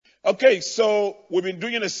Okay, so we've been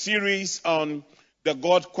doing a series on the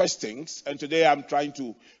God questions, and today I'm trying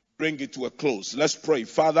to bring it to a close. Let's pray.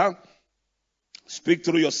 Father, speak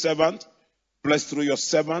through your servant, bless through your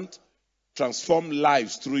servant, transform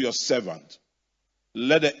lives through your servant.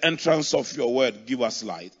 Let the entrance of your word give us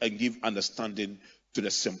light and give understanding to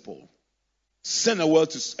the simple. Send a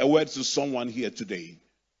word to someone here today,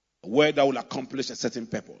 a word that will accomplish a certain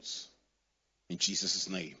purpose. In Jesus'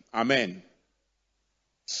 name, amen.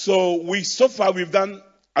 So far we've done,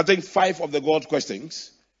 I think, 5 of the God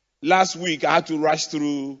questions. Last week I had to rush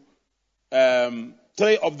through 3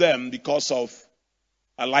 of them because of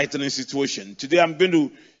a lightning situation. Today I'm going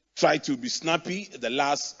to try to be snappy. The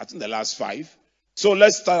last 5. So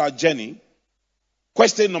let's start our journey.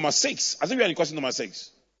 Question number 6. I think we're in question number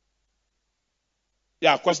 6.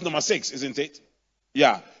 Yeah, question number 6, isn't it?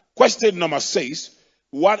 Yeah. Question number 6.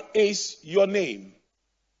 What is your name?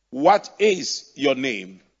 What is your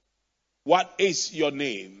name? What is your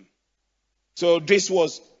name? So this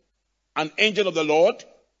was an angel of the Lord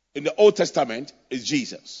in the Old Testament, is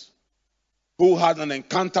Jesus, who had an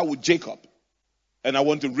encounter with Jacob. And I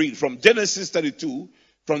want to read from Genesis 32,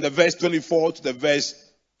 from the verse 24 to the verse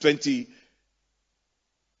 28.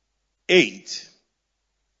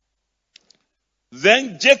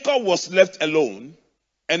 Then Jacob was left alone,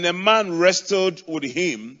 and a man wrestled with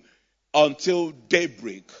him until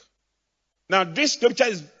daybreak. Now, this scripture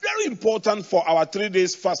is very important for our 3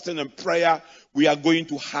 days fasting and prayer we are going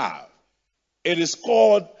to have. It is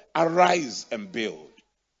called Arise and Build.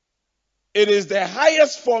 It is the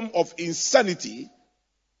highest form of insanity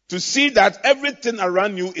to see that everything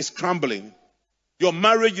around you is crumbling. Your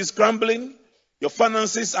marriage is crumbling, your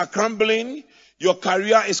finances are crumbling, your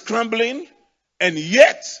career is crumbling, and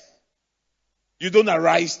yet you don't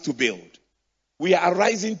arise to build. We are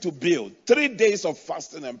arising to build. 3 days of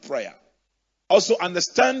fasting and prayer. Also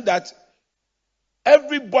understand that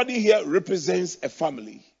everybody here represents a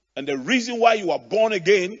family. And the reason why you are born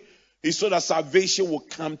again is so that salvation will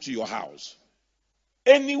come to your house.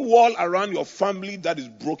 Any wall around your family that is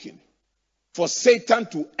broken, for Satan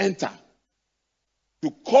to enter,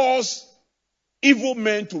 to cause evil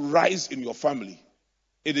men to rise in your family,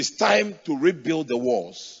 it is time to rebuild the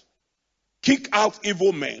walls. Kick out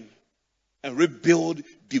evil men and rebuild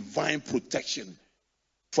divine protection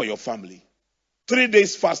for your family. 3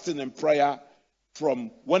 days fasting and prayer from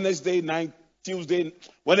Wednesday night,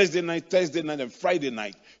 Wednesday night, Thursday night, and Friday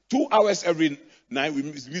night. 2 hours every night. We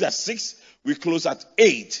meet at 6. We close at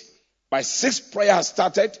 8. By 6, prayer has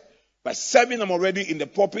started. By 7, I'm already in the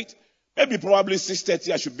pulpit. Maybe probably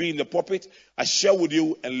 6:30, I should be in the pulpit. I share with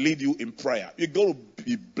you and lead you in prayer. You're going to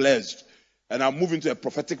be blessed. And I'll move into a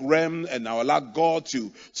prophetic realm and I'll allow God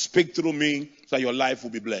to speak through me so that your life will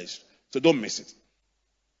be blessed. So don't miss it.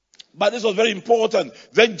 But this was very important.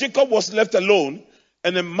 Then Jacob was left alone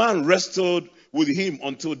and a man wrestled with him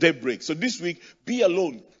until daybreak. So this week, be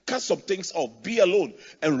alone. Cut some things off. Be alone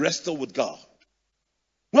and wrestle with God.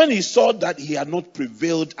 When he saw that he had not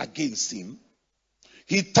prevailed against him,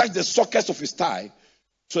 he touched the sockets of his thigh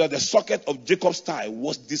so that the socket of Jacob's thigh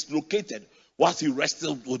was dislocated whilst he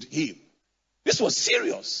wrestled with him. This was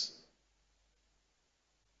serious.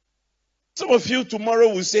 Some of you tomorrow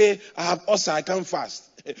will say, I have ulcer, I can't fast.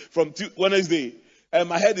 From Wednesday, and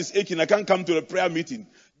my head is aching, I can't come to the prayer meeting.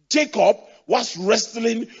 Jacob was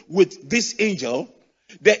wrestling with this angel.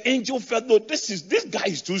 The angel felt, no, this guy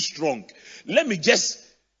is too strong. Let me just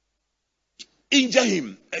injure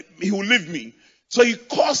him. He will leave me. So he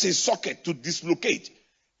caused his socket to dislocate.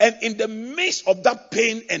 And in the midst of that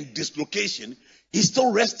pain and dislocation, he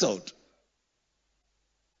still wrestled.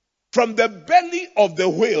 From the belly of the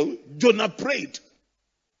whale, Jonah prayed.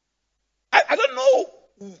 I don't know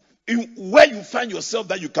where you find yourself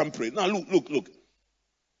that you can pray. Now look.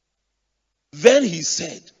 Then he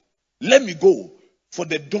said, let me go, for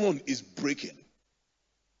the dawn is breaking.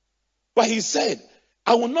 But he said,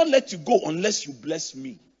 I will not let you go unless you bless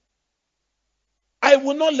me. I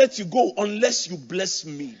will not let you go unless you bless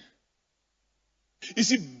me. You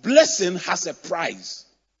see, blessing has a price.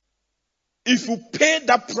 If you pay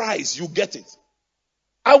that price, you get it.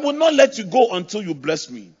 I will not let you go until you bless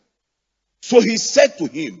me. So he said to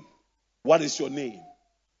him, what is your name?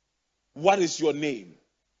 What is your name?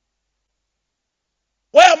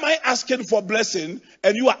 Why am I asking for blessing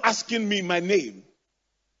and you are asking me my name?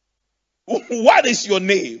 What is your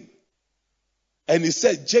name? And he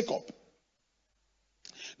said, Jacob.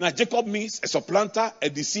 Now, Jacob means a supplanter, a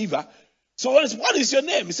deceiver. So what is your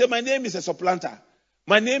name? He said, my name is a supplanter.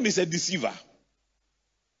 My name is a deceiver.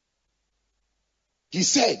 He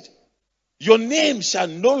said, your name shall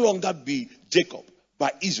no longer be Jacob,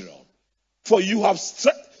 but Israel. For you have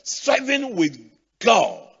striving with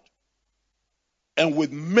God and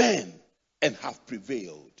with men and have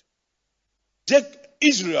prevailed.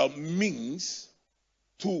 Israel means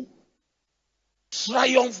to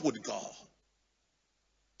triumph with God.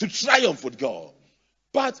 To triumph with God.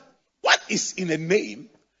 But what is in a name?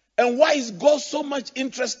 And why is God so much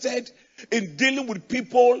interested in dealing with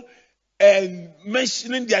people and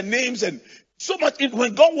mentioning their names? And so much,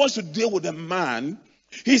 when God wants to deal with a man,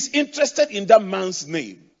 he's interested in that man's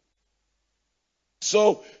name.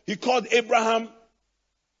 So he called Abraham,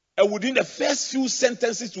 and within the first few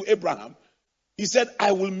sentences to Abraham, he said,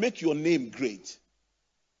 I will make your name great.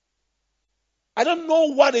 I don't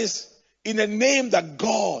know what is in a name that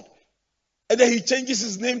God, and then he changes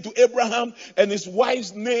his name to Abraham and his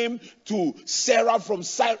wife's name to Sarah from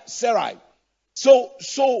Sarai.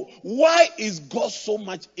 So why is God so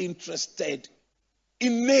much interested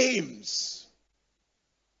in names?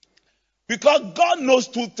 Because God knows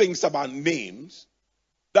two things about names: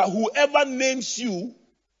 that whoever names you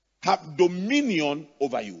have dominion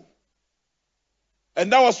over you.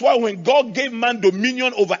 And that was why when God gave man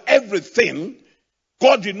dominion over everything,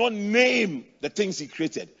 God did not name the things he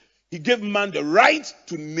created. He gave man the right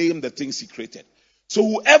to name the things he created. So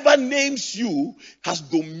whoever names you has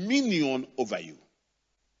dominion over you.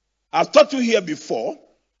 I've taught you here before,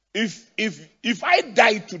 if I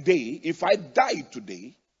die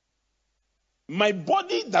today, my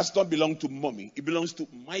body does not belong to mommy. It belongs to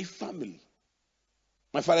my family.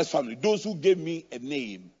 My father's family. Those who gave me a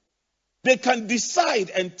name. They can decide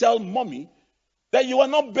and tell mommy that you are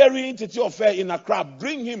not burying Titi Ofe in Accra.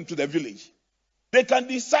 Bring him to the village. They can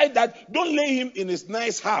decide that don't lay him in his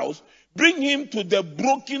nice house. Bring him to the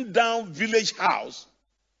broken down village house.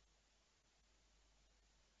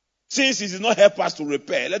 Since he did not help us to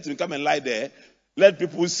repair, let him come and lie there. Let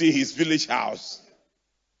people see his village house.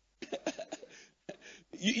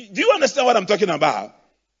 Do you understand what I'm talking about?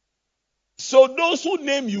 So those who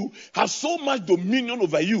name you have so much dominion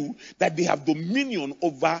over you that they have dominion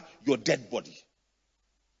over your dead body.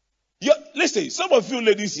 Listen, some of you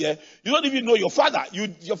ladies here, you don't even know your father.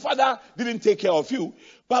 Your father didn't take care of you.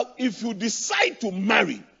 But if you decide to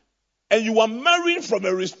marry, and you are marrying from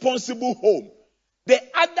a responsible home, the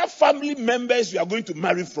other family members you are going to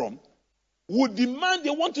marry from would demand they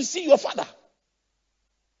want to see your father.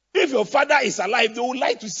 If your father is alive, they would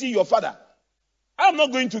like to see your father. I'm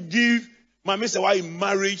not going to give Mami Sewa in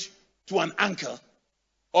marriage to an uncle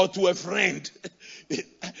or to a friend.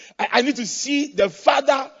 I need to see the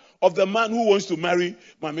father of the man who wants to marry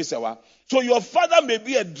Mami Sewa. So your father may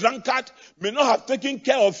be a drunkard, may not have taken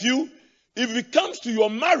care of you. If it comes to your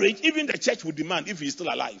marriage, even the church will demand, if he's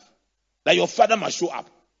still alive, that your father must show up.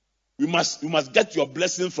 You must get your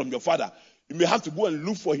blessing from your father. You may have to go and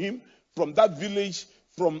look for him from that village,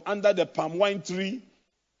 from under the palm wine tree,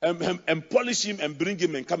 and polish him and bring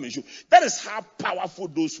him and come and show. That is how powerful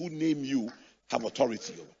those who name you have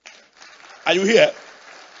authority over. Are you here?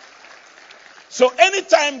 So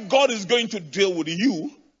anytime God is going to deal with you,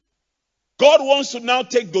 God wants to now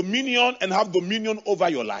take dominion and have dominion over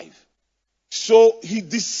your life. So he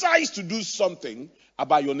decides to do something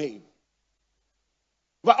about your name.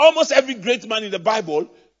 But almost every great man in the Bible,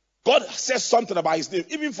 God says something about his name.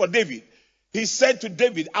 Even for David, he said to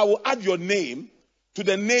David, I will add your name to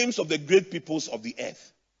the names of the great peoples of the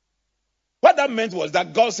earth. What that meant was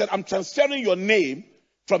that God said, I'm transferring your name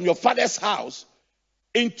from your father's house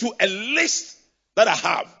into a list that I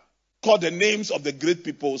have called the names of the great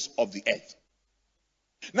peoples of the earth.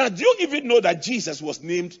 Now, do you even know that Jesus was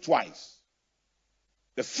named twice?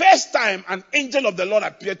 The first time an angel of the Lord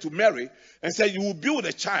appeared to Mary and said, you will be with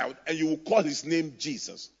a child and you will call his name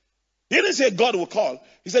Jesus. He didn't say God will call.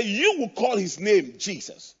 He said, you will call his name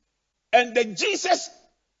Jesus. And the Jesus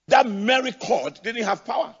that Mary called didn't have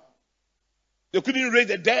power. They couldn't raise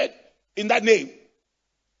the dead in that name.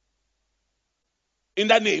 In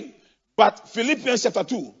that name. But Philippians chapter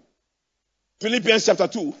 2,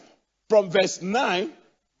 from verse 9,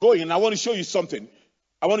 going, I want to show you something.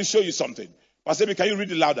 Pastor, can you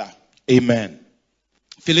read it louder? Amen.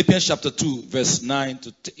 Philippians chapter 2, verse 9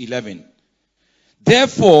 to 11.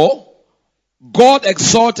 Therefore, God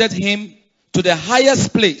exalted him to the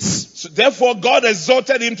highest place. So therefore, God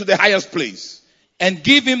exalted him to the highest place. And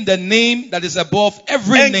gave him the name that is above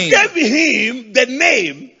every name. And gave him the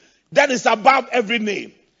name that is above every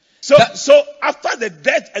name. So after the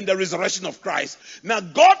death and the resurrection of Christ, now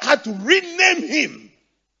God had to rename him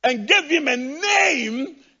and give him a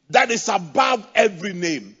name that is above every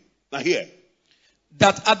name. Now here.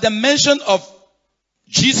 That at the mention of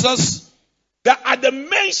Jesus,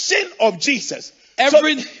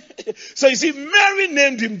 So you see, Mary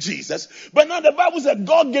named him Jesus, but now the Bible said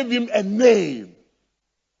God gave him a name.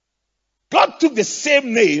 God took the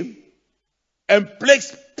same name and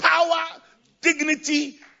placed power,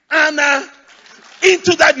 dignity, honor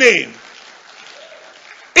into that name.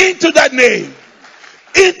 Into that name.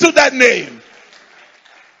 Into that name.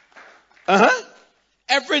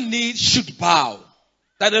 Every knee should bow.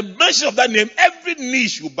 That the mention of that name, every knee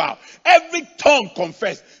should bow. Every tongue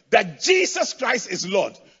confess that Jesus Christ is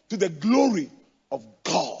Lord, to the glory of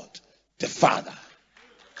God the Father.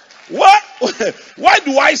 Why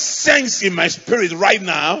do I sense in my spirit right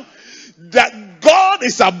now that God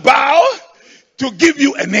is about to give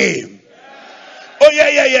you a name? Oh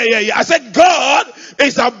yeah. I said God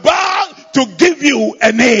is about to give you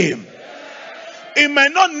a name. It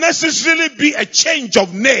might not necessarily be a change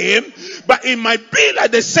of name, but it might be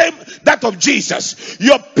like the same that of Jesus.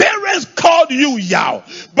 Your parents called you Yao,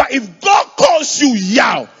 but if God calls you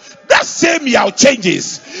Yao, that same Yao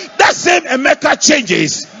changes. That same Emeka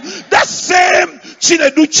changes. That same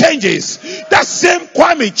Chinedu changes. That same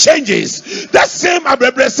Kwame changes. That same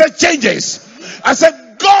Abrebrese changes. I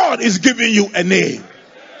said God is giving you a name.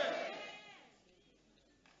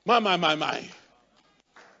 My.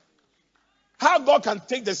 How God can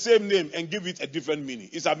take the same name and give it a different meaning.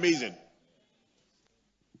 It's amazing.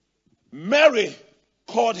 Mary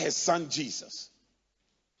called her son Jesus.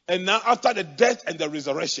 And now after the death and the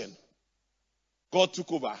resurrection, God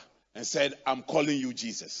took over and said, I'm calling you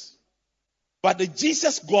Jesus. But the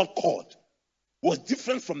Jesus God called was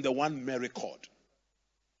different from the one Mary called.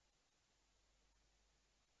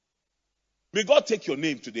 May God take your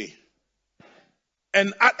name today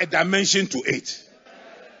and add a dimension to it.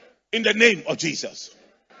 In the name of Jesus.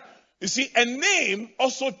 You see, a name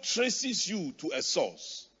also traces you to a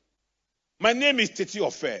source. My name is Titi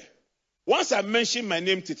Ofe. Once I mention my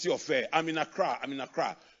name, Titi Ofe, I'm in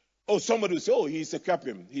Accra. Oh, somebody will say, oh, he's a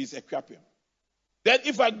Kwapim. Then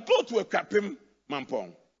if I go to a Kwapim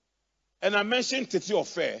Mampong and I mention Titi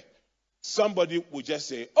Ofe, somebody will just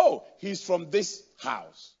say, oh, he's from this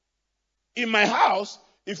house. In my house,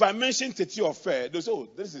 if I mention Titi Ofe, they'll say, oh,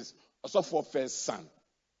 this is Osofo Ofe's son.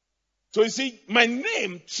 So you see, my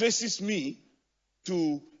name traces me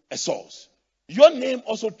to a source. Your name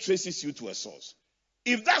also traces you to a source.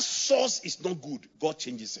 If that source is not good, God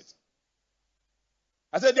changes it.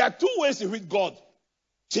 I said there are two ways in which God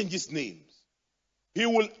changes names. He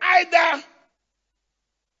will either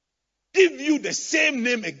give you the same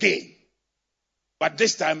name again, but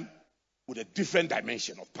this time with a different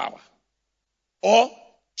dimension of power. Or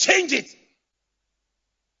change it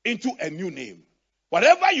into a new name.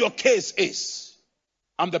 Whatever your case is,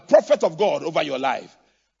 I'm the prophet of God over your life.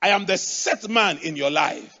 I am the set man in your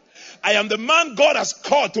life. I am the man God has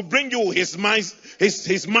called to bring you his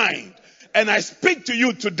mind. And I speak to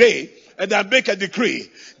you today and I make a decree.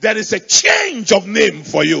 There is a change of name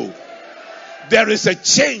for you. There is a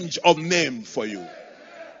change of name for you.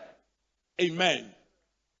 Amen.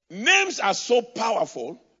 Names are so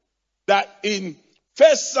powerful that in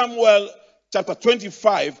 1 Samuel chapter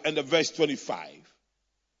 25 and the verse 25,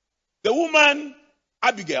 the woman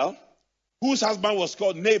Abigail, whose husband was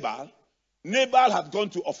called Nabal had gone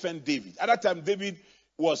to offend David. At that time, David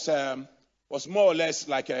was more or less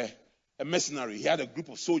like a mercenary. He had a group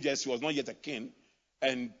of soldiers. He was not yet a king,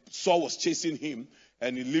 and Saul was chasing him,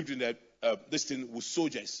 and he lived in this thing with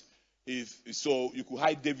soldiers. So you could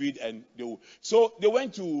hide David, and they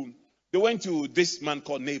went to this man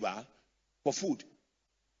called Nabal for food,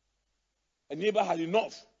 and Nabal had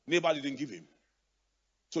enough. Nabal didn't give him.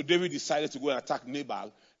 So David decided to go and attack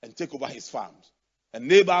Nabal and take over his farms. And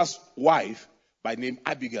Nabal's wife, by name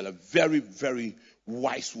Abigail, a very, very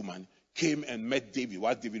wise woman, came and met David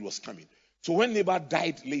while David was coming. So when Nabal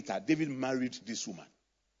died later, David married this woman.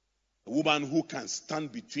 A woman who can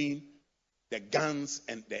stand between the guns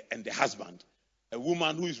and the husband. A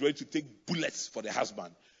woman who is ready to take bullets for the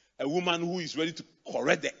husband. A woman who is ready to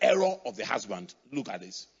correct the error of the husband. Look at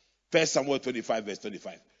this. 1 Samuel 25 verse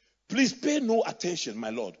 25. Please pay no attention,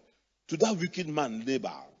 my Lord, to that wicked man,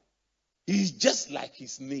 Nabal. He is just like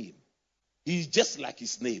his name. He is just like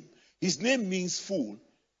his name. His name means fool,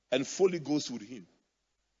 and folly goes with him.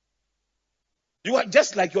 You are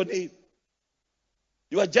just like your name.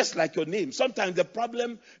 You are just like your name. Sometimes the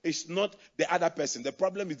problem is not the other person. The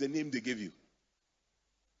problem is the name they give you.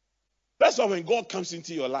 That's why when God comes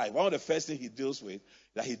into your life, one of the first things he deals with,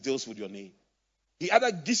 that he deals with your name. He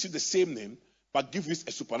either gives you the same name, but gives you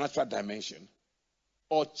a supernatural dimension,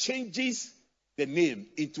 or changes the name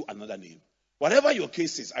into another name. Whatever your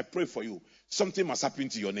case is, I pray for you. Something must happen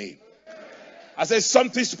to your name. I say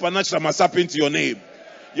something supernatural must happen to your name.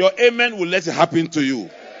 Your amen will let it happen to you.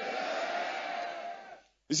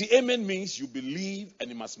 You see, amen means you believe and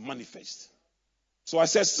it must manifest. So I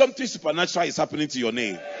said something supernatural is happening to your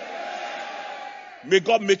name. May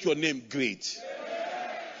God make your name great.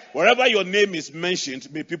 Wherever your name is mentioned,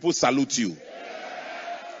 may people salute you.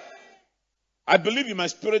 I believe in my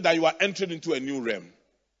spirit that you are entering into a new realm.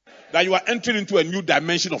 That you are entering into a new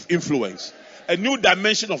dimension of influence. A new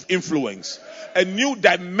dimension of influence. A new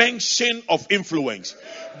dimension of influence.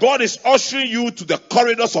 God is ushering you to the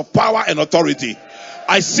corridors of power and authority.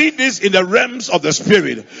 I see this in the realms of the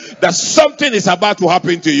spirit. That something is about to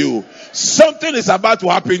happen to you. Something is about to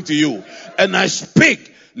happen to you. And I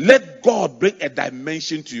speak, let God bring a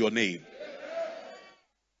dimension to your name.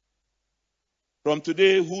 From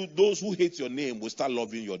today, those who hate your name will start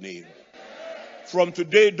loving your name. From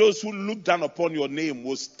today, those who look down upon your name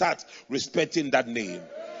will start respecting that name.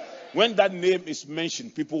 When that name is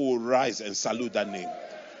mentioned, people will rise and salute that name.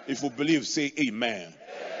 If you believe, say amen.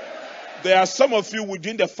 There are some of you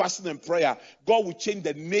within the fasting and prayer, God will change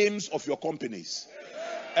the names of your companies.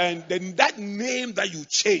 And then that name that you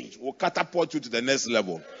change will catapult you to the next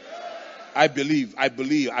level. I believe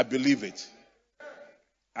it.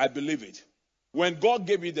 I believe it. When God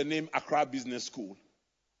gave me the name Accra Business School,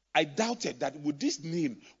 I doubted that with this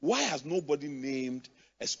name, why has nobody named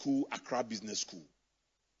a school Accra Business School?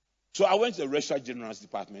 So I went to the Registrar General's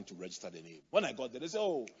department to register the name. When I got there, they said,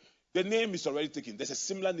 oh, the name is already taken. There's a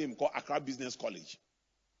similar name called Accra Business College.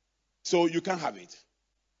 So you can't have it.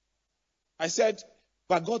 I said,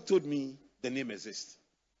 but God told me the name exists.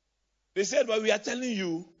 They said, well, we are telling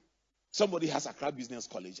you somebody has Accra Business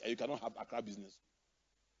College and you cannot have Accra Business.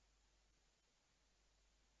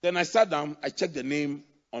 Then I sat down, I checked the name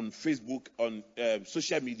on Facebook, on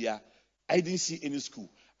social media. I didn't see any school.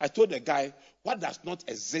 I told the guy, what does not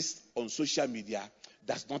exist on social media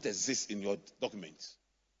does not exist in your documents.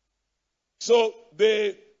 So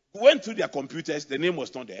they went through their computers, the name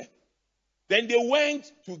was not there. Then they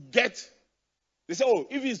went to they said, oh,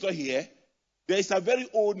 if it's not here, there is a very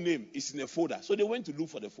old name, it's in a folder. So they went to look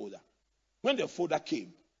for the folder. When the folder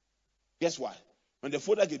came, guess what? When the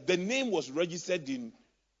folder came, the name was registered in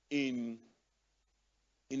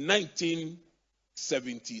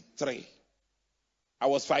 1973. I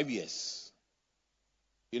was 5 years.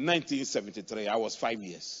 In 1973, I was 5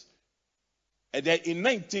 years. And then in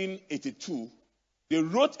 1982, they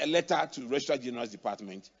wrote a letter to the Registrar General's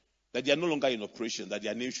department that they are no longer in operation, that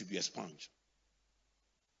their name should be expunged.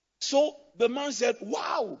 So the man said,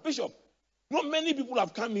 wow, Bishop, not many people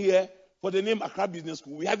have come here for the name Accra Business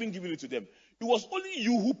School. We haven't given it to them. It was only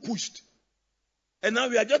you who pushed. And now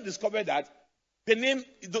we have just discovered that the name,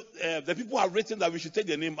 the people have written that we should take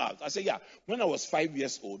the name out. I said, yeah, when I was 5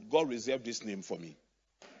 years old, God reserved this name for me.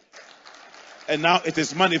 And now it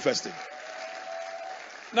is manifesting.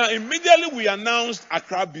 Now, immediately we announced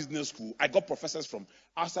Accra Business School. I got professors from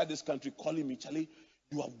outside this country calling me, Charlie,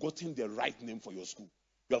 you have gotten the right name for your school.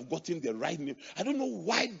 You have gotten the right name. I don't know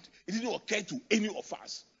why it didn't occur to any of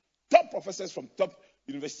us. Top professors from top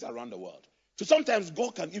universities around the world. So sometimes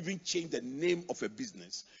God can even change the name of a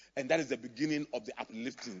business, and that is the beginning of the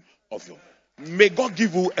uplifting of you. May God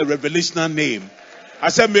give you a revelational name. I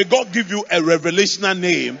said, may God give you a revelational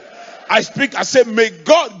name. I said, may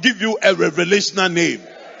God give you a revelational name.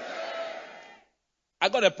 I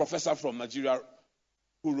got a professor from Nigeria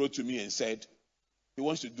who wrote to me and said he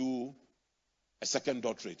wants to do a second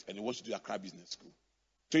doctorate and he wants to do Accra Business School.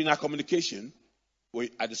 So in our communication,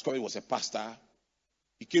 I discovered he was a pastor.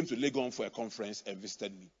 He came to Legon for a conference and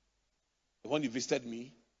visited me. And when he visited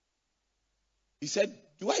me, he said,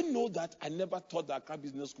 do I know that I never thought that Accra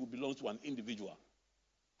Business School belongs to an individual?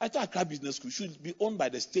 I thought Accra Business School should be owned by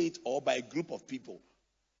the state or by a group of people.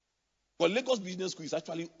 But Lagos Business School is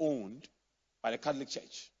actually owned by the Catholic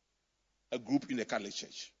Church, a group in the Catholic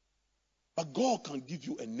Church. But God can give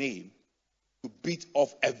you a name to beat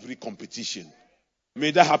off every competition.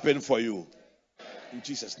 May that happen for you. In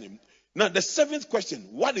Jesus' name. Now, the seventh question,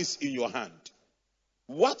 what is in your hand?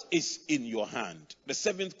 What is in your hand? The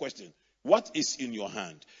seventh question, what is in your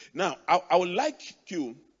hand? Now, I would like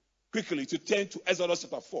you quickly to turn to Exodus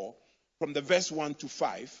chapter 4 from the verse 1 to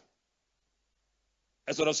 5.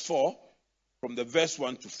 Exodus 4 from the verse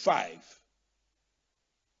 1 to 5.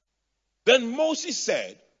 Then Moses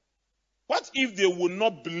said, what if they will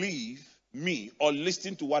not believe me or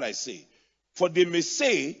listen to what I say? For they may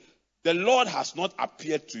say, the Lord has not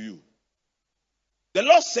appeared to you. The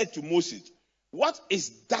Lord said to Moses, what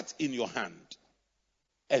is that in your hand?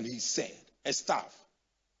 And he said, a staff.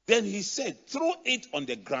 Then he said, throw it on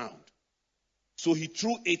the ground. So he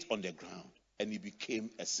threw it on the ground and it became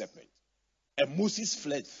a serpent. And Moses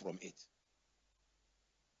fled from it.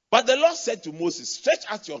 But the Lord said to Moses, stretch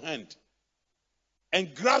out your hand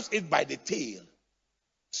and grabs it by the tail.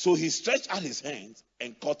 So he stretched out his hand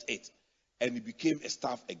and caught it, and it became a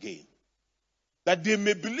staff again. That they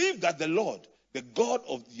may believe that the Lord, the God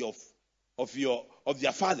of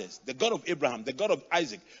their fathers, the God of Abraham, the God of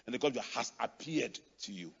Isaac, and the God of has appeared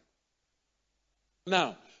to you.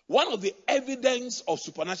 Now, one of the evidence of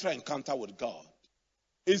supernatural encounter with God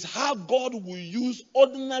is how God will use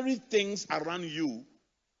ordinary things around you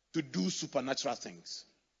to do supernatural things,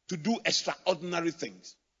 to do extraordinary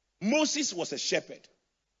things. Moses was a shepherd.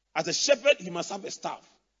 As a shepherd, he must have a staff.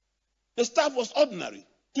 The staff was ordinary,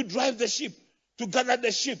 to drive the sheep, to gather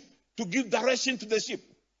the sheep, to give direction to the sheep.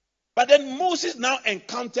 But then Moses now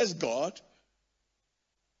encounters God.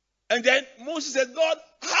 And then Moses said, God,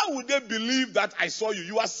 how would they believe that I saw you?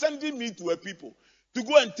 You are sending me to a people to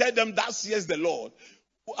go and tell them that says the Lord.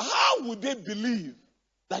 How would they believe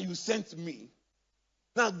that you sent me?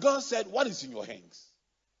 Now God said, what is in your hands?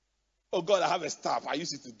 Oh God, I have a staff. I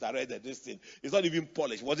used it to direct this thing. It's not even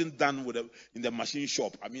polished. It wasn't done in the machine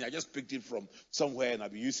shop. I mean, I just picked it from somewhere and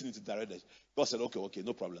I've been using it to direct it. God said, okay,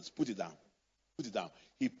 no problems. Put it down. Put it down.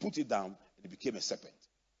 He put it down and it became a serpent.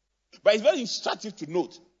 But it's very instructive to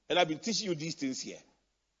note, and I've been teaching you these things here.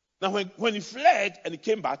 Now, when he fled and he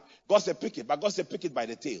came back, God said, pick it. But God said, pick it by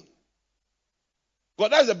the tail.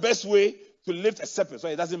 God, that's the best way to lift a serpent so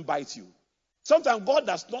it doesn't bite you. Sometimes God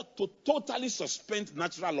does not totally suspend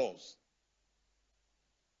natural laws.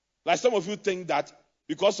 Like some of you think that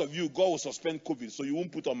because of you, God will suspend COVID, so you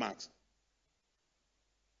won't put on masks.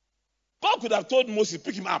 God could have told Moses,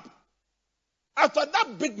 pick him up. After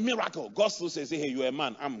that big miracle, God still says, hey, you're a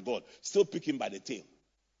man, I'm God. Still pick him by the tail.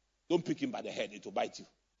 Don't pick him by the head, it will bite you.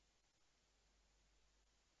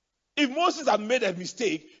 If Moses had made a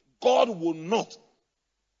mistake, God would not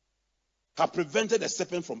have prevented the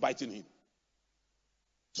serpent from biting him.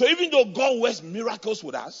 So even though God works miracles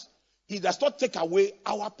with us, he does not take away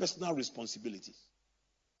our personal responsibilities.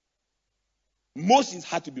 Moses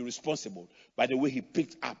had to be responsible by the way he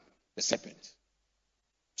picked up the serpent.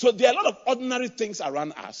 So there are a lot of ordinary things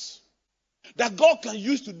around us that God can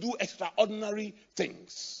use to do extraordinary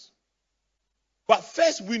things. But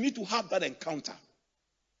first, we need to have that encounter.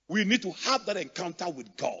 We need to have that encounter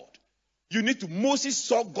with God. Moses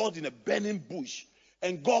saw God in a burning bush,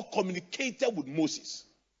 and God communicated with Moses.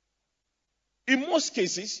 In most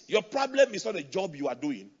cases, your problem is not a job you are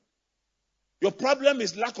doing. Your problem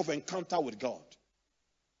is lack of encounter with God.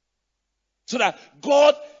 So that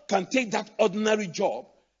God can take that ordinary job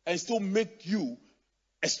and still make you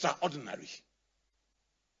extraordinary.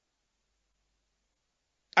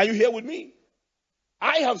 Are you here with me?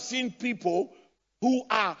 I have seen people who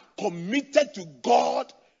are committed to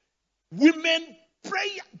God, women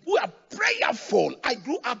who are prayerful. I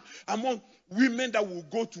grew up among women that will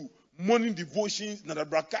go to morning devotions,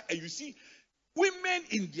 Nadabraka, and you see women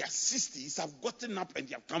in their 60s have gotten up and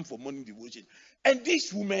they have come for morning devotion. And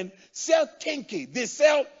these women sell kenkey, they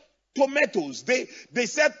sell tomatoes, they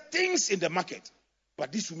sell things in the market.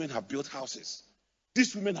 But these women have built houses.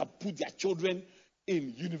 These women have put their children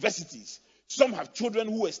in universities. Some have children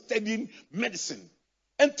who are studying medicine.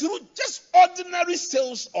 And through just ordinary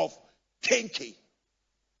sales of kenkey.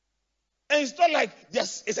 And it's not like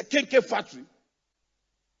it's a kenkey factory.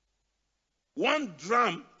 1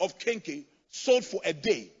 drum of kenkey sold for a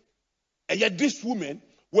day. And yet these women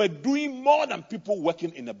were doing more than people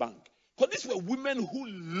working in a bank. Because these were women who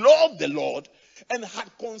loved the Lord and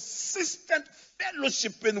had consistent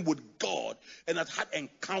fellowshipping with God and had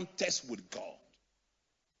encounters with God.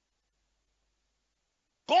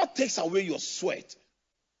 God takes away your sweat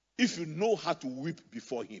if you know how to weep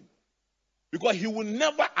before him. Because he will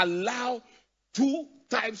never allow 2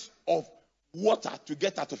 types of water to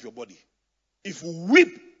get out of your body. If you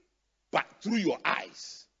weep but through your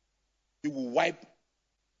eyes, he will wipe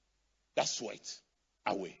that sweat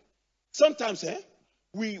away. Sometimes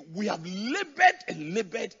we have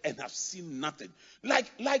labored and have seen nothing.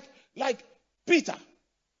 Like Peter.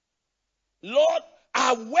 Lord,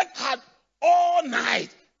 I worked hard all night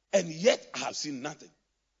and yet I have seen nothing.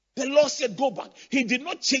 The Lord said, go back. He did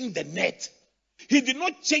not change the net. He did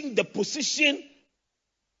not change the position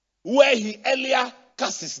where he earlier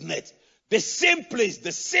cast his net. The same place,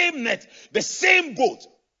 the same net, the same boat.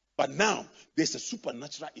 But now there's a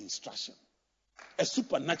supernatural instruction. A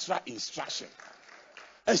supernatural instruction.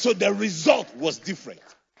 And so the result was different.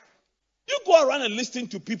 You go around and listen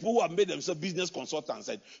to people who have made themselves business consultants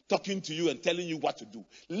and talking to you and telling you what to do.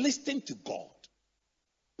 Listen to God.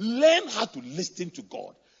 Learn how to listen to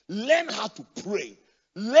God. Learn how to pray.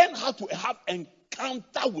 Learn how to have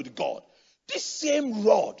encounter with God. This same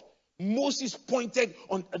rod Moses pointed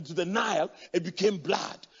to the Nile, it became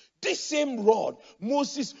blood. This same rod,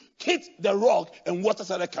 Moses hit the rock and water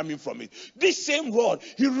started coming from it. This same rod,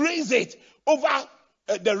 he raised it over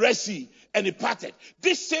the Red Sea and it parted.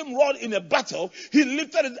 This same rod in a battle, he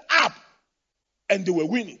lifted it up and they were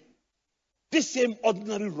winning. This same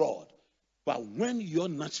ordinary rod. But when your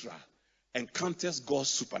natural encounters God's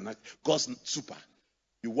super,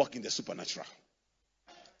 you walk in the supernatural.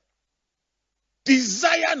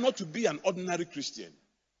 Desire not to be an ordinary Christian.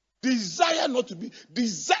 Desire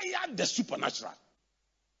the supernatural.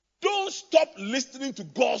 Don't stop listening to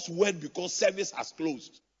God's word because service has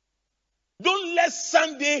closed. Don't let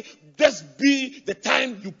Sunday just be the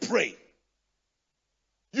time you pray.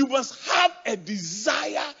 You must have a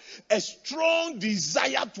desire, a strong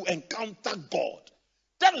desire to encounter God.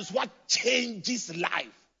 That is what changes life.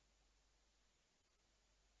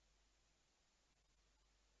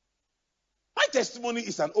 My testimony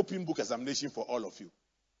is an open book examination for all of you.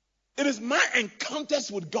 It is my encounters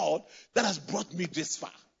with God that has brought me this far.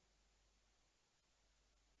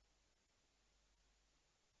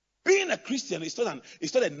 Being a Christian is not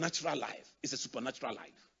a natural life. It's a supernatural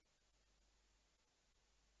life.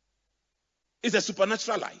 It's a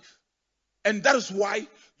supernatural life. And that is why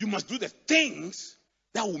you must do the things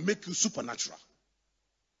that will make you supernatural.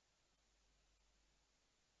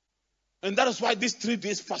 And that is why these 3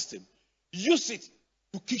 days fasting, use it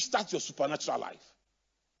to kickstart your supernatural life.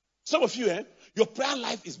 Some of you, your prayer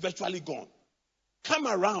life is virtually gone. Come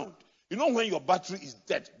around. You know when your battery is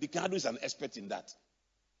dead, the Canado is an expert in that.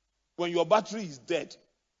 When your battery is dead,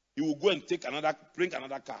 you will go and bring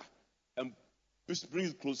another car and bring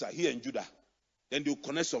it closer here in Judah. Then they'll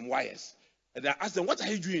connect some wires. And I ask them, what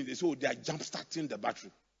are you doing? They say, oh, they are jump starting the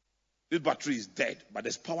battery. This battery is dead, but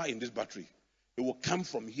there's power in this battery. It will come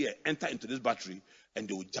from here, enter into this battery, and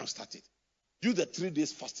they will jump start it. Use the 3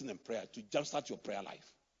 days fasting and prayer to jump start your prayer life.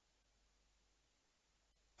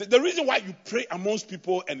 The reason why you pray amongst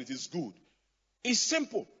people and it is good is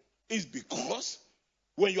simple. It's because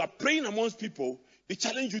when you are praying amongst people, they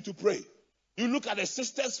challenge you to pray. You look at the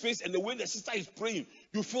sister's face and the way the sister is praying,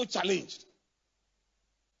 you feel challenged.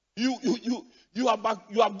 You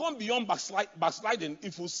have gone beyond backsliding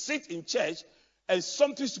if you sit in church and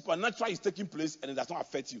something supernatural is taking place and it does not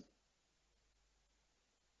affect you.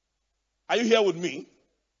 Are you here with me?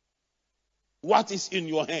 What is in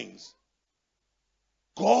your hands?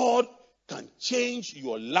 God can change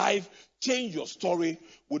your life, change your story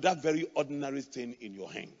with that very ordinary thing in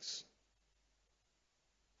your hands.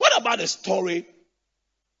 What about the story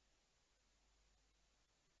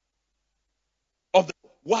of the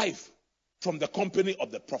wife from the company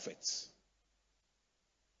of the prophets?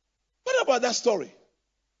 What about that story?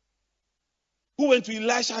 Who went to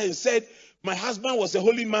Elisha and said, my husband was a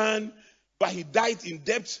holy man, but he died in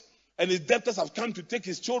debt, and his debtors have come to take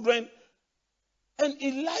his children. And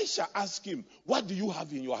Elisha asked him, what do you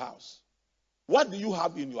have in your house? What do you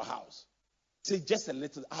have in your house? Say, just a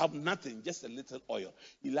little. I have nothing, just a little oil.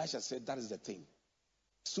 Elisha said, that is the thing.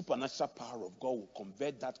 Supernatural power of God will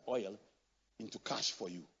convert that oil into cash for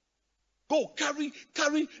you. Go,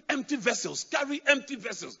 carry empty vessels. Carry empty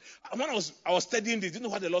vessels. When I was studying this, you know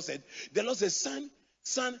what the Lord said? The Lord said,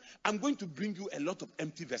 son, I'm going to bring you a lot of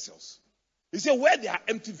empty vessels. He said, where there are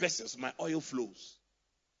empty vessels, my oil flows.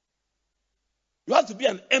 You have to be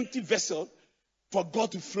an empty vessel for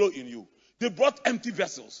God to flow in you. They brought empty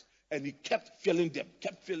vessels and he kept filling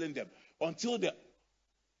them until the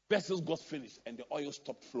vessels got finished and the oil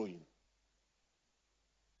stopped flowing.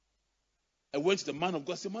 I went to the man of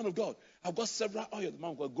God, said, man of God, I've got several oils. The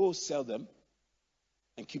man of God, go sell them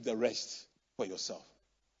and keep the rest for yourself.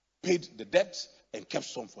 Paid the debt and kept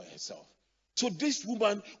some for herself. So this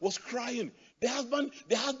woman was crying. The husband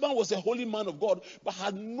was a holy man of God, but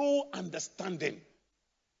had no understanding.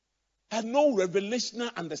 Had no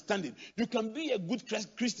revelational understanding. You can be a good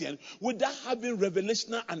Christian without having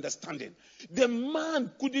revelational understanding. The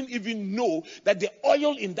man couldn't even know that the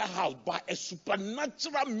oil in that house, by a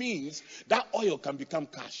supernatural means, that oil can become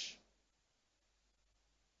cash.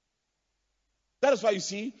 That is why you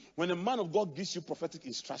see, when a man of God gives you prophetic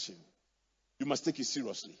instruction, you must take it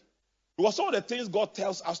seriously. Because some of the things God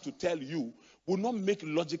tells us to tell you will not make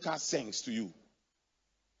logical sense to you.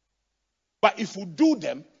 But if you do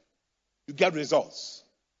them, you get results.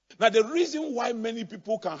 Now, the reason why many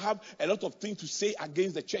people can have a lot of things to say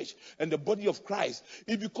against the church and the body of Christ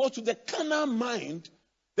is because to the carnal mind,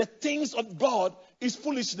 the things of God is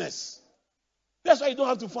foolishness. That's why you don't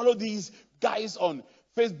have to follow these guys on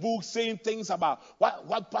Facebook saying things about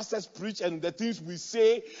what pastors preach and the things we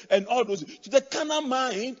say and all those. To the carnal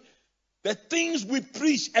mind, the things we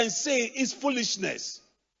preach and say is foolishness.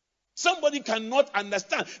 Somebody cannot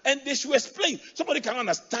understand, and they should explain. Somebody cannot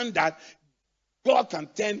understand that God can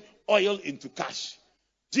turn oil into cash.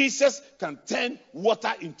 Jesus can turn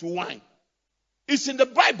water into wine. It's in the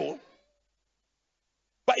Bible.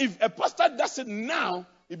 But if a pastor does it now,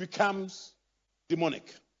 it becomes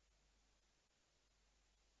demonic.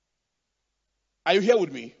 Are you here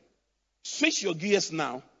with me? Switch your gears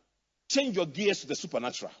now. Change your gears to the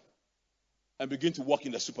supernatural. And begin to walk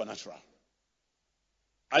in the supernatural.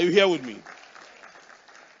 Are you here with me?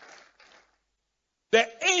 The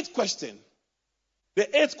eighth question. This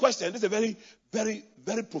is a very, very,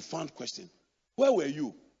 very profound question. Where were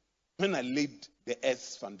you when I laid the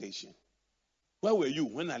earth's foundation? Where were you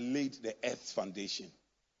when I laid the earth's foundation?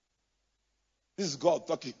 This is God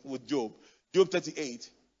talking with Job. Job 38,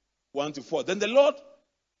 1-4. Then the Lord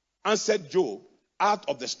answered Job out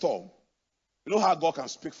of the storm. You know how God can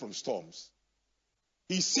speak from storms?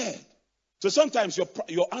 He said, so sometimes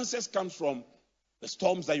your answers come from the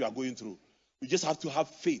storms that you are going through. You just have to have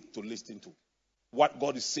faith to listen to what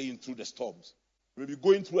God is saying through the storms. You may be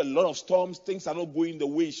going through a lot of storms. Things are not going the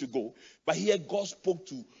way it should go. But here God spoke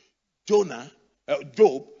to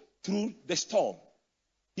Job through the storm.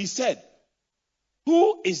 He said,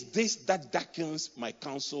 who is this that darkens my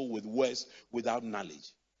counsel with words without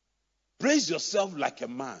knowledge? Brace yourself like a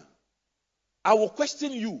man. I will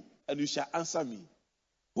question you and you shall answer me.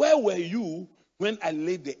 Where were you when I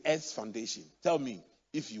laid the earth's foundation? Tell me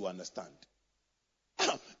if you understand.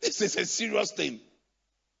 This is a serious thing.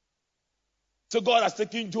 So God has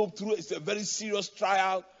taken Job through. It's a very serious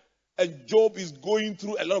trial. And Job is going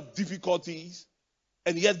through a lot of difficulties.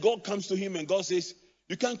 And yet God comes to him and God says,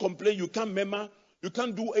 you can't complain, you can't murmur, you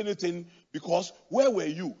can't do anything, because where were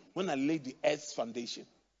you when I laid the earth's foundation?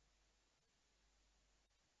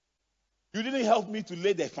 You didn't help me to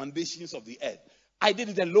lay the foundations of the earth. I did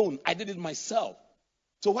it alone. I did it myself.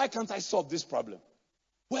 So why can't I solve this problem?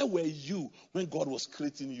 Where were you when God was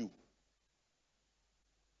creating you?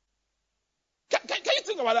 Can you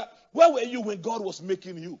think about that? Where were you when God was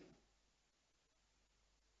making you?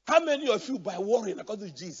 How many of you, by worrying,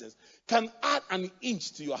 according to Jesus, can add an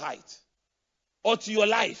inch to your height or to your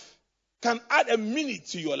life? Can add a minute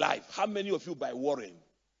to your life? How many of you, by worrying?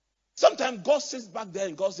 Sometimes God sits back there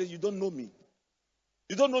and God says, you don't know me.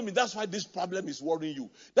 You don't know me. That's why this problem is worrying you.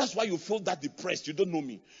 That's why you feel that depressed. You don't know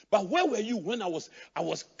me. But where were you when I was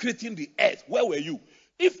creating the earth? Where were you?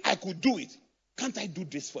 If I could do it, can't I do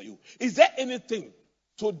this for you? Is there anything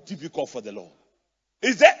so difficult for the Lord?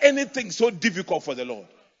 Is there anything so difficult for the Lord?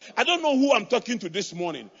 I don't know who I'm talking to this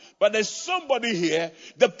morning, but there's somebody here.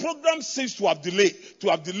 The program seems to have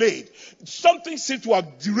delayed. Something seems to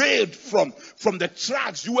have derailed from the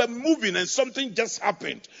tracks. You were moving and something just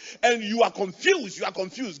happened. And you are confused.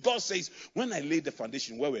 God says, when I laid the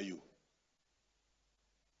foundation, where were you?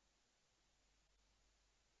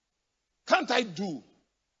 Can't I do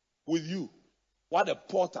with you what a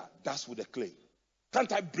potter does with the clay?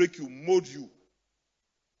 Can't I break you, mold you,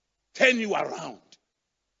 turn you around?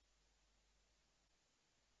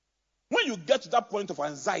 When you get to that point of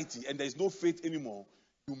anxiety and there is no faith anymore,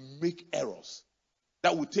 you make errors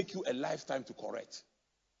that will take you a lifetime to correct.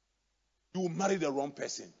 You will marry the wrong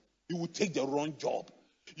person. You will take the wrong job.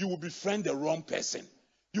 You will befriend the wrong person.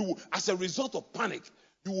 You will, as a result of panic,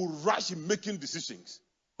 you will rush in making decisions.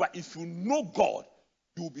 But if you know God,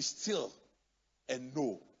 you will be still and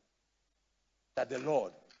know that the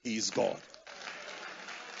Lord, He is God.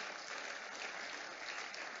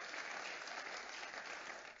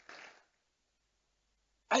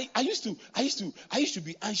 I used to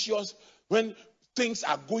be anxious when things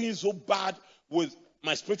are going so bad with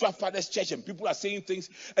my spiritual father's church and people are saying things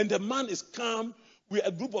and the man is calm. We're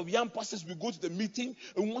a group of young pastors. We go to the meeting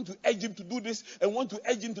and we want to urge him to do this and want to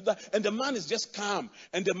urge him to that. And the man is just calm.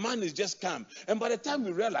 And by the time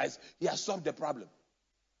we realize he has solved the problem.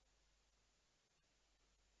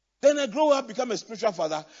 Then I grow up, become a spiritual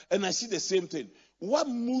father, and I see the same thing. What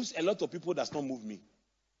moves a lot of people does not move me.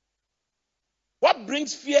 What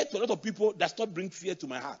brings fear to a lot of people does not bring fear to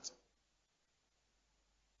my heart.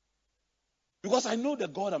 Because I know the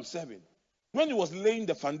God I'm serving. When He was laying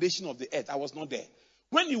the foundation of the earth, I was not there.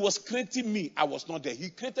 When He was creating me, I was not there. He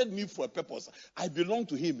created me for a purpose. I belong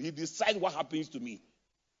to Him. He decides what happens to me.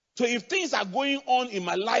 So if things are going on in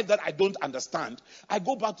my life that I don't understand, I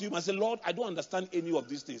go back to Him and say, Lord, I don't understand any of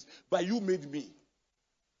these things, but You made me.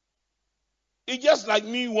 It's just like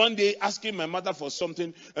me one day asking my mother for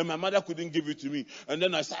something and my mother couldn't give it to me. And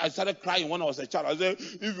then I started crying when I was a child. I said,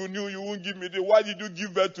 if you knew you wouldn't give me this, why did you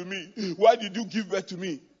give birth to me? Why did you give birth to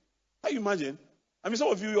me? Can you imagine? I mean, some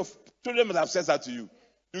of you, your children must have said that to you.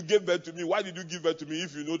 You gave birth to me. Why did you give birth to me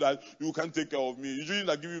if you know that you can't take care of me? You shouldn't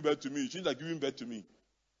have given birth to me. You shouldn't have given birth to me.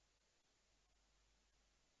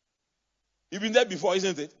 You've been there before,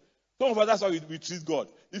 isn't it? Some of us, that's how we treat God.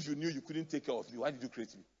 If you knew you couldn't take care of me, why did you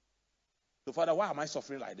create me? So, Father, why am I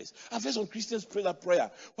suffering like this? I've heard some Christians pray that prayer.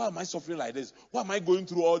 Why am I suffering like this? Why am I going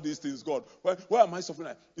through all these things, God? Why am I suffering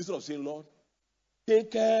like this? Instead of saying, Lord,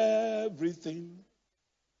 take everything.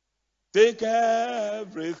 Take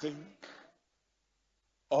everything.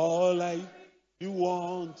 All you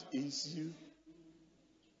want is you.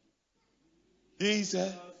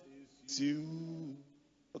 Jesus, it's you.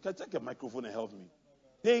 Okay, take a microphone and help me.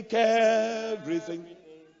 Take everything.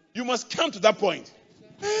 You must come to that point.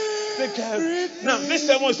 Take everything. Now, this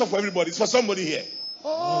sermon is not for everybody. It's for somebody here.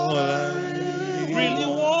 All I really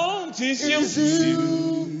want is you.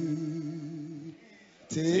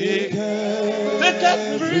 Take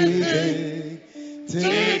everything.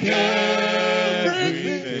 Take everything.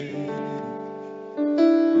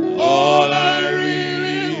 All I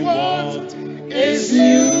really want is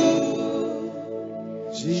you.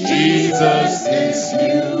 Jesus is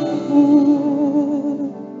you.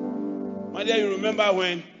 My dear, you remember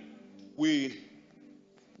when we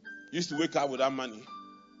used to wake up without money,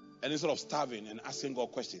 and instead of starving and asking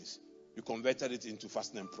God questions, we converted it into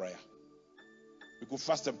fasting and prayer. We could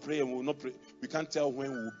fast and pray, and we will not pray. We can't tell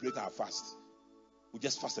when we will break our fast. We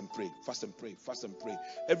just fast and pray, fast and pray, fast and pray.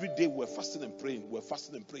 Every day we're fasting and praying. We're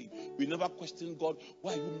fasting and praying. We never question God,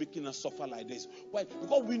 why are you making us suffer like this? Why?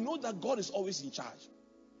 Because we know that God is always in charge.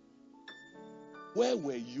 Where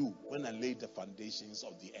were you when I laid the foundations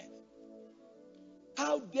of the earth?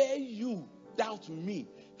 How dare you doubt me?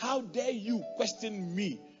 How dare you question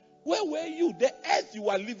me? Where were you? The earth you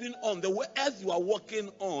are living on, the earth you are walking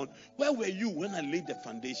on, where were you when I laid the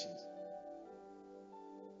foundations?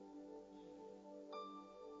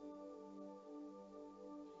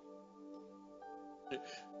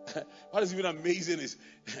 What is even amazing is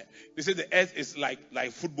they say the earth is like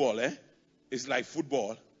football, eh? It's like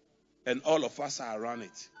football, and all of us are around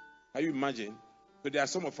it. Can you imagine? But there are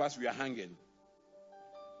some of us, we are hanging.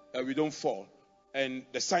 We don't fall. And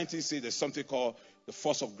the scientists say there's something called the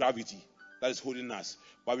force of gravity that is holding us.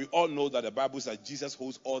 But we all know that the Bible says Jesus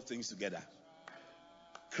holds all things together.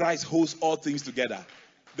 Christ holds all things together.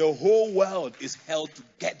 The whole world is held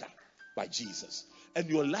together by Jesus. And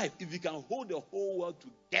your life, if you can hold the whole world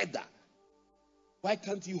together, why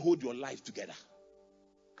can't He hold your life together?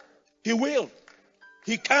 He will.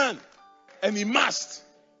 He can. And He must.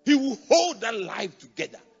 He will hold that life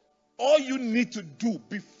together. All you need to do,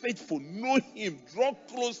 be faithful, know Him, draw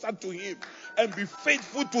closer to Him, and be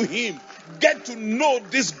faithful to Him. Get to know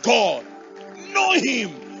this God. Know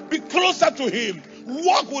Him. Be closer to Him.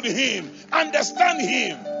 Walk with Him. Understand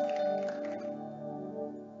Him.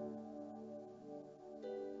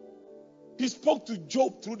 He spoke to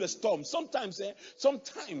Job through the storm. Sometimes the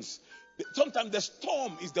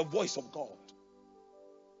storm is the voice of God.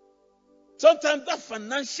 Sometimes that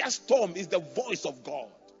financial storm is the voice of God.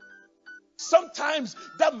 Sometimes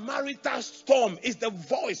that marital storm is the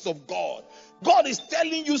voice of God. God is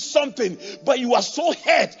telling you something, but you are so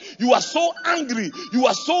hurt, you are so angry, you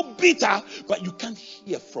are so bitter, but you can't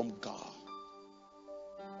hear from God.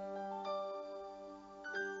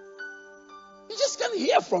 You just can't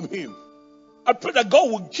hear from Him. I pray that God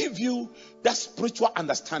will give you that spiritual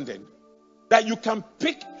understanding, that you can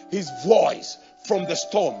pick His voice from the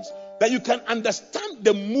storms, that you can understand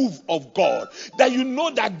the move of God, that you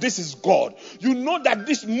know that this is God. You know that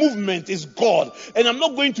this movement is God, and I'm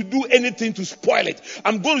not going to do anything to spoil it.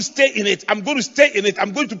 I'm going to stay in it. I'm going to stay in it.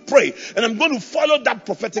 I'm going to pray, and I'm going to follow that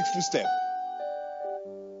prophetic footstep.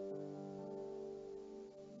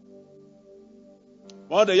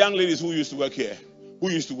 One of the young ladies who used to work here, who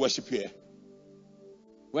used to worship here,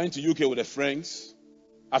 went to UK with her friends.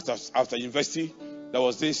 After university, there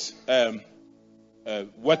was this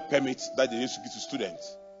work permit that they used to give to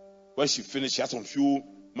students. When she finished, she had some few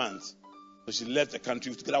months. So she left the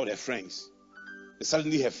country together with her friends. And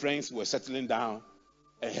suddenly her friends were settling down,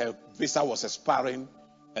 and her visa was expiring,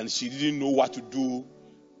 and she didn't know what to do.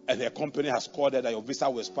 And her company has called her that your visa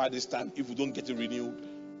will expire this time. If we don't get it renewed,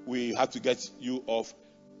 we have to get you off.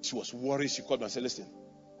 She was worried. She called me and said, listen,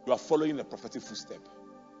 you are following the prophetic footstep.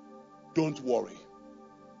 Don't worry.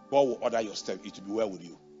 God will order your step. It will be well with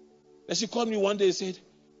you. Then she called me one day and said,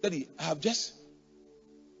 Daddy, I have just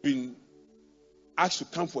been asked to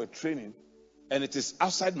come for a training, and it is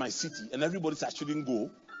outside my city, and everybody said I shouldn't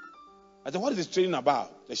go. I said, what is this training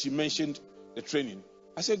about? That she mentioned the training.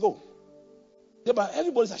 I said, go. Yeah, but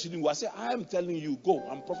everybody said I shouldn't go. I said, I am telling you, go.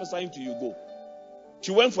 I'm prophesying to you, go.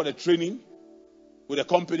 She went for the training with the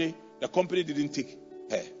company. The company didn't take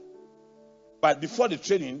her. But before the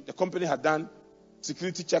training, the company had done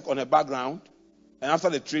security check on her background. And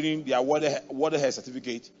after the training, they awarded her a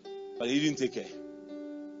certificate. But they didn't take her.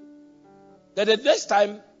 Then the next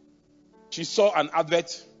time, she saw an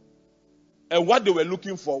advert. And what they were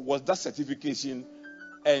looking for was that certification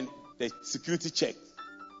and the security check.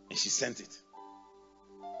 And she sent it.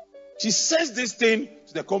 She sends this thing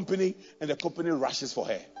to the company, and the company rushes for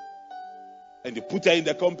her. And they put her in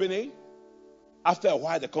the company. After a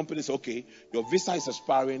while, the company says, okay, your visa is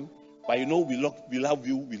expiring, but we love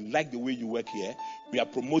you, we like the way you work here. We are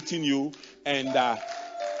promoting you, and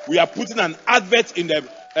we are putting an advert in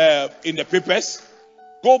the papers.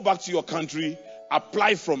 Go back to your country,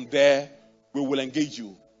 apply from there, we will engage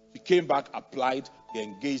you. She came back, applied, they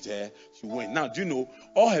engaged her, she went. Now, do you know,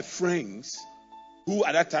 all her friends, who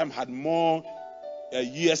at that time had more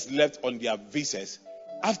years left on their visas,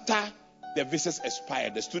 after their visas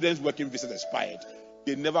expired, the students' working visas expired,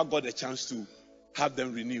 they never got a chance to have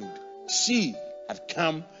them renewed. She had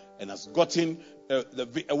come and has gotten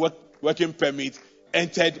the working permit,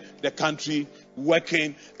 entered the country,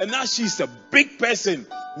 working, and now she's a big person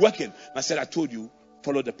working. And I said, I told you,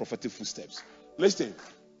 follow the prophetic footsteps. Listen,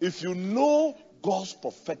 if you know God's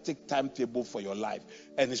prophetic timetable for your life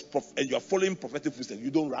and you are following prophetic footsteps, you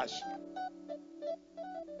don't rush.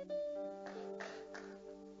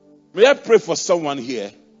 May I pray for someone here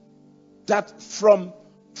that from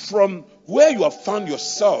where you have found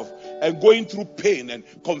yourself and going through pain and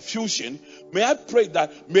confusion, may I pray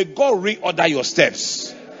that may God reorder your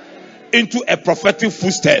steps into a prophetic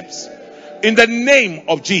footsteps in the name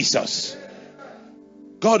of Jesus.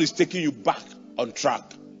 God is taking you back on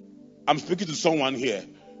track. I'm speaking to someone here.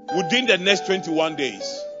 Within the next 21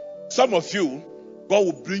 days, some of you, God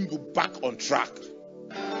will bring you back on track.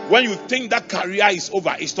 When you think that career is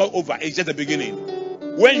over, it's not over. It's just the beginning.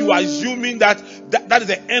 When you are assuming that is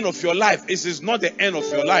the end of your life, it is not the end of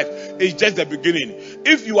your life. It's just the beginning.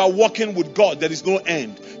 If you are walking with God, there is no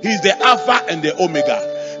end. He is the Alpha and the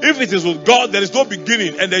Omega. If it is with God, there is no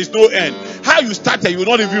beginning and there is no end. How you started, you will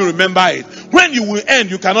not even remember it. When you will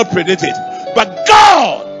end, you cannot predict it. But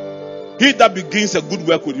God, He that begins a good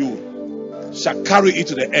work with you, shall carry it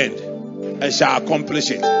to the end and shall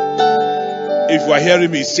accomplish it. If you are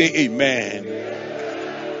hearing me, say amen.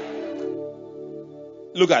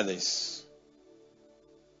 Look at this.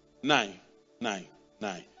 9.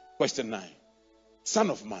 Question 9. Son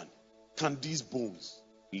of man, can these bones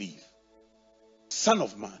live? Son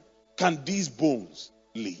of man, can these bones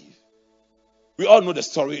live? We all know the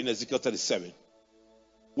story in Ezekiel 37.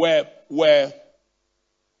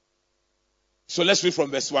 So let's read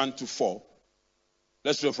from verse 1 to 4.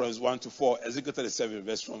 Let's read from verse 1 to 4. Ezekiel 37,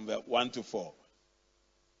 verse from 1 to 4.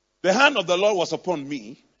 The hand of the Lord was upon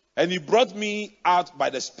me, and He brought me out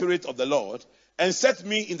by the Spirit of the Lord, and set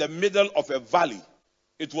me in the middle of a valley.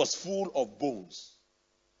 It was full of bones.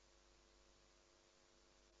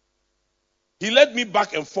 He led me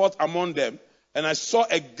back and forth among them, and I saw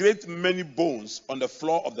a great many bones on the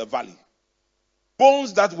floor of the valley.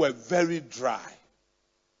 Bones that were very dry.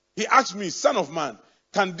 He asked me, Son of man,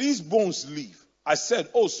 can these bones live? I said,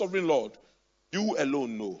 Oh, sovereign Lord, you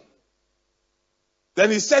alone know. Then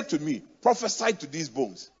he said to me, prophesy to these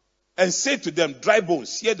bones and say to them, dry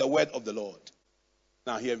bones, hear the word of the Lord.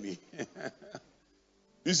 Now hear me.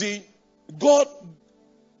 You see,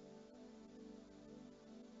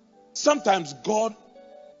 sometimes God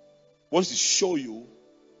wants to show you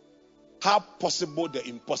how possible the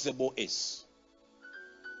impossible is.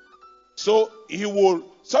 So He will,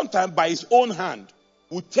 sometimes by His own hand,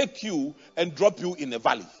 will take you and drop you in a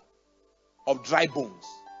valley of dry bones.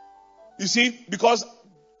 You see, because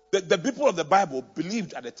the people of the Bible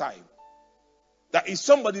believed at the time that if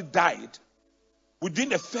somebody died, within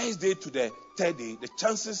the first day to the third day,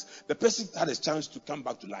 the person had a chance to come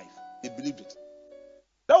back to life. They believed it.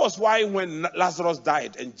 That was why when Lazarus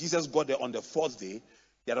died and Jesus got there on the fourth day,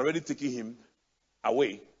 they had already taken him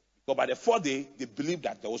away. But by the fourth day, they believed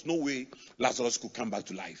that there was no way Lazarus could come back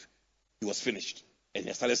to life. He was finished. And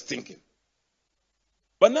they started thinking.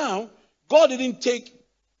 But now, God didn't take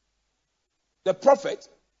the prophet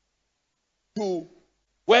to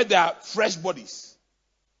where there are fresh bodies,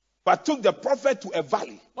 but took the prophet to a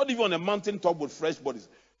valley, not even on a mountain top with fresh bodies,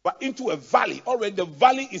 but into a valley. Already the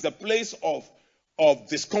valley is a place of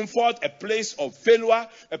discomfort, a place of failure,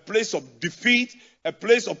 a place of defeat, a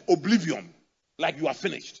place of oblivion, like you are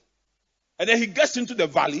finished. And then he gets into the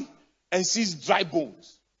valley and sees dry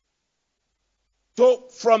bones. So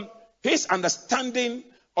from his understanding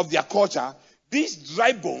of their culture, these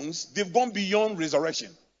dry bones, they've gone beyond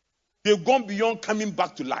resurrection. They've gone beyond coming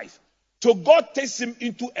back to life. So God takes him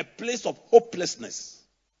into a place of hopelessness.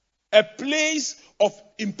 a place of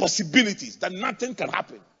impossibilities, that nothing can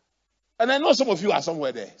happen. And I know some of you are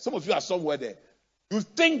somewhere there. Some of you are somewhere there. You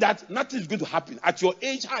think that nothing is going to happen. At your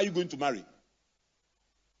age, how are you going to marry?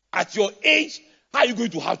 At your age, how are you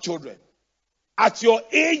going to have children? At your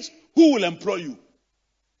age, who will employ you?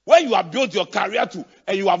 When you have built your career to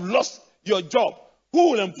and you have lost your job,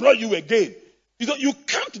 who will employ you again? You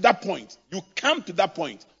come to that point. You come to that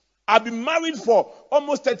point. I've been married for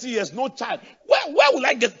almost 30 years, no child. Where will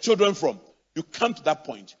I get children from? You come to that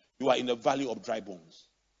point. You are in a valley of dry bones.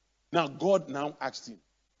 Now, God now asked him,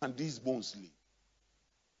 can these bones live?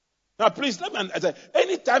 Now, please, let me say,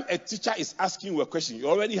 anytime a teacher is asking you a question, he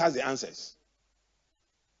already has the answers.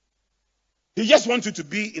 He just wants you to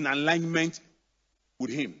be in alignment with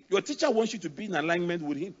him. Your teacher wants you to be in alignment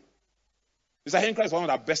with him. Mr. Henkra is one of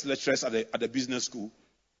our best lecturers at the business school.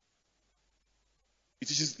 He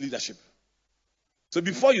teaches leadership. So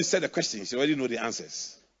before you set the questions, you already know the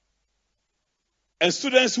answers. And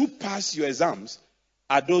students who pass your exams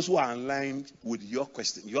are those who are aligned with your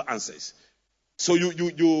question, your answers. So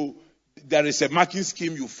there is a marking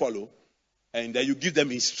scheme you follow, and then you give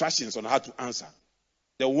them instructions on how to answer.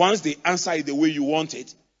 Then once they answer it the way you want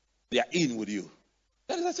it, they are in with you.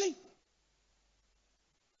 That is the thing.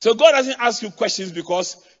 So God doesn't ask you questions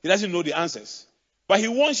because he doesn't know the answers. But he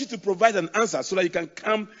wants you to provide an answer so that you can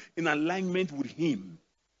come in alignment with him.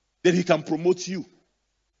 Then he can promote you.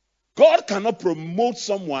 God cannot promote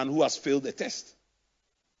someone who has failed the test.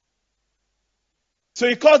 So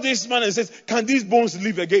he called this man and says, can these bones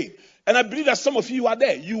live again? And I believe that some of you are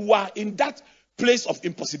there. You are in that place of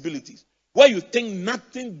impossibilities where you think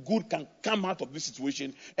nothing good can come out of this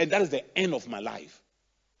situation and that is the end of my life.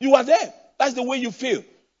 You are there. That's the way you feel.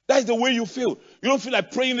 That's the way you feel. You don't feel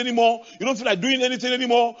like praying anymore. You don't feel like doing anything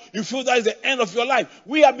anymore. You feel that is the end of your life.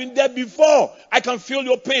 We have been there before. I can feel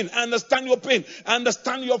your pain. I understand your pain. I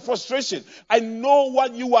understand your frustration. I know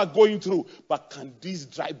what you are going through. But can these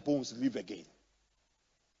dry bones live again?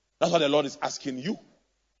 That's what the Lord is asking you.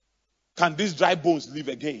 Can these dry bones live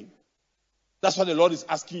again? That's what the Lord is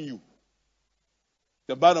asking you.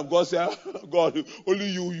 The man of God said, God, only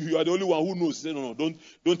you are the only one who knows. He said, no,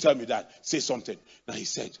 don't tell me that. Say something. Now he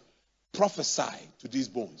said, prophesy to these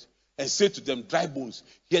bones and say to them, dry bones,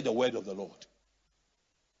 hear the word of the Lord.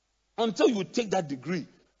 Until you take that degree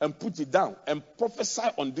and put it down and prophesy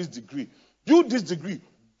on this degree. Do this degree.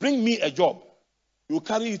 Bring me a job. You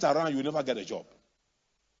carry it around, you will never get a job.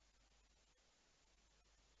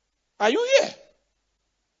 Are you here?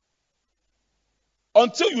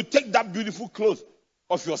 Until you take that beautiful cloth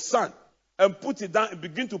of your son and put it down and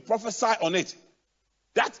begin to prophesy on it,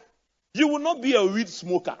 that you will not be a weed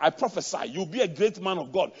smoker. I prophesy. You'll be a great man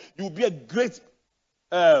of God. You'll be a great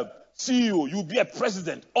CEO. You'll be a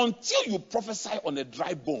president. Until you prophesy on a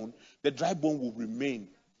dry bone, the dry bone will remain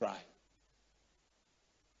dry.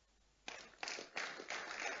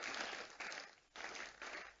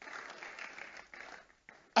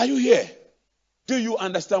 Are you here? Do you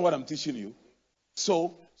understand what I'm teaching you?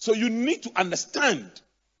 So you need to understand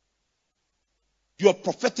your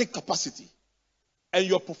prophetic capacity. And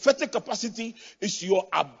your prophetic capacity is your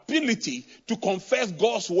ability to confess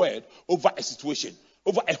God's word over a situation,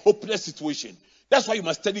 over a hopeless situation. That's why you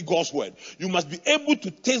must study God's word. You must be able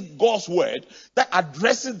to take God's word that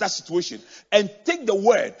addresses that situation and take the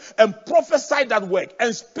word and prophesy that word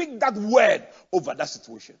and speak that word over that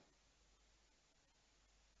situation.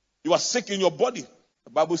 You are sick in your body.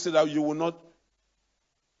 The Bible says that you will not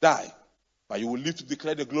die, but you will live to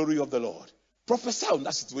declare the glory of the Lord. Prophesy on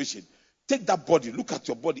that situation. Take that body, look at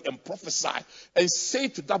your body and prophesy and say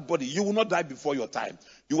to that body, you will not die before your time.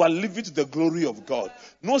 You are living to the glory of God.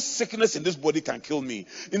 No sickness in this body can kill me.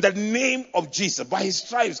 In the name of Jesus, by his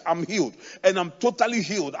stripes, I'm healed and I'm totally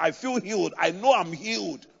healed. I feel healed. I know I'm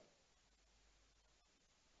healed.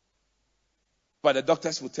 But the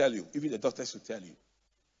doctors will tell you, even the doctors will tell you,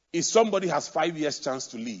 if somebody has 5 years chance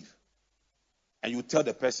to live and you tell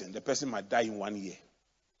the person might die in 1 year.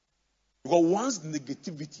 Because once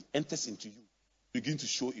negativity enters into you, begin to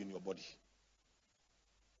show in your body.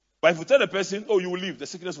 But if you tell the person, oh, you will live, the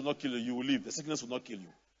sickness will not kill you, you will live, the sickness will not kill you,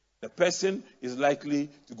 the person is likely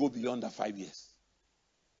to go beyond that 5 years.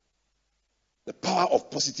 The power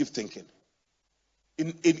of positive thinking.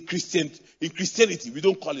 In Christianity, we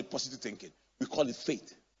don't call it positive thinking. We call it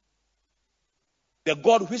faith. The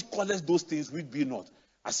God which calleth those things which be not,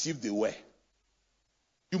 as if they were.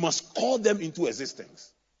 You must call them into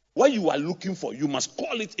existence. What you are looking for, you must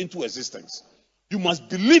call it into existence. You must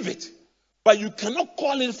believe it. But you cannot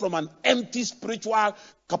call it from an empty spiritual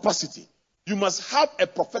capacity. You must have a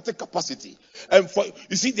prophetic capacity. And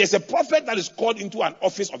you see, there's a prophet that is called into an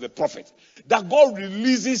office of a prophet, that God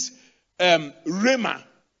releases rhema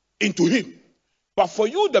into him. But for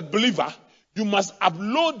you, the believer, you must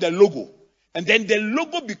upload the logo, and then the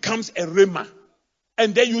logo becomes a rhema,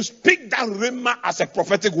 and then you speak that rhema as a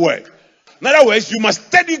prophetic word. In other words, you must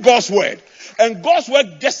study God's word, and God's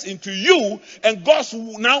word gets into you, and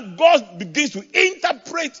God begins to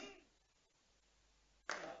interpret.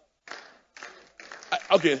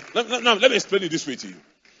 Okay, let me explain it this way to you.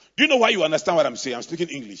 Do you know why you understand what I'm saying? I'm speaking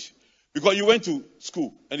English. Because you went to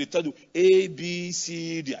school and they taught you A, B,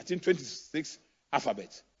 C, D. I think 26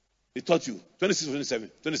 alphabets. They taught you 26,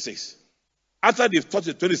 27, 26. After they've taught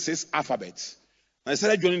you 26 alphabets, and I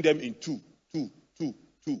started joining them in 2,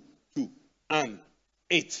 and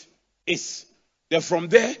 8. Then from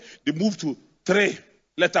there, they moved to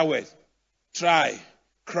 3-letter words. Try,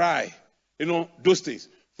 cry, those things.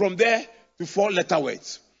 From there to 4-letter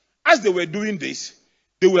words. As they were doing this,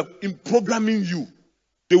 they were programming you.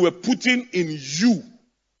 They were putting in you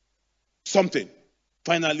something.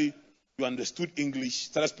 Finally, you understood English,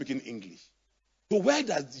 started speaking English. So where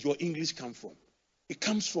does your English come from? It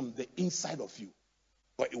comes from the inside of you.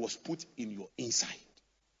 But it was put in your inside.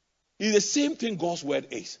 It's the same thing God's word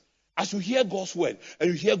is. As you hear God's word, and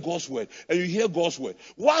you hear God's word, and you hear God's word,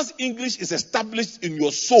 once English is established in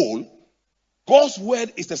your soul, God's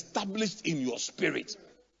word is established in your spirit.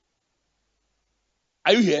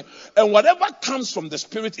 Are you here? And whatever comes from the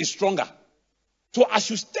spirit is stronger. So as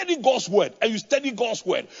you study God's word, and you study God's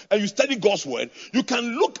word, and you study God's word, you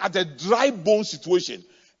can look at a dry bone situation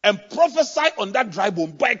and prophesy on that dry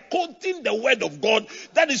bone by quoting the word of God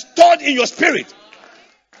that is stored in your spirit.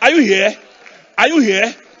 Are you here? Are you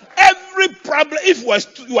here? Every problem, if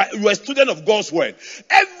you are a student of God's word,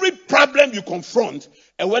 every problem you confront,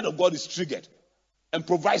 a word of God is triggered and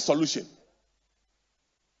provides solution.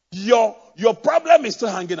 Your problem is still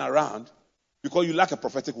hanging around because you lack a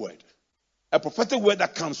prophetic word. A prophetic word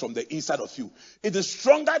that comes from the inside of you. It is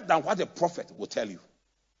stronger than what a prophet will tell you.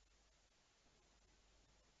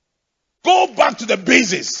 Go back to the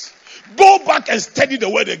basis. Go back and study the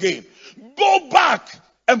word again. Go back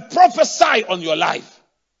and prophesy on your life.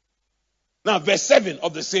 Now, verse 7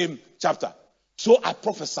 of the same chapter. So I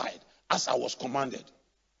prophesied as I was commanded.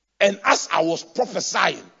 And as I was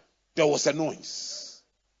prophesying, there was a noise.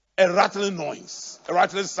 A rattling noise. A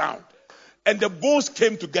rattling sound. And the bones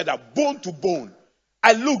came together, bone to bone.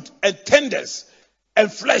 I looked, and tendons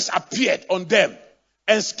and flesh appeared on them,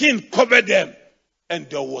 and skin covered them, and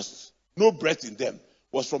there was no breath in them.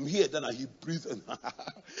 Was from here, then he breathed. And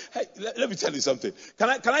hey, let me tell you something. Can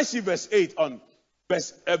I see verse 8 on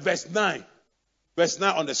verse 9? Verse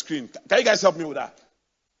 9 on the screen. Can you guys help me with that?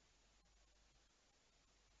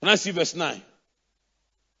 Can I see verse 9?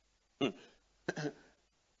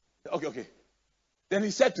 Okay. Then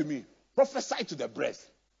he said to me, prophesy to the breast.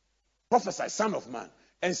 Prophesy, son of man.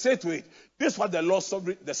 And say to it, this is what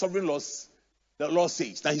the sovereign Lord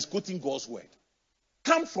says. Now he's quoting God's word.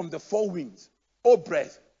 Come from the four winds, O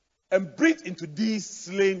breath, and breathe into these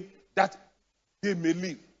slain that they may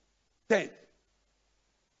live. 10.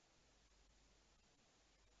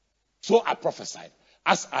 So I prophesied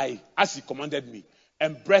as he commanded me,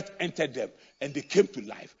 and breath entered them, and they came to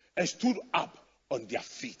life and stood up on their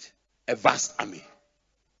feet. A vast army.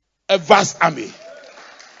 A vast army.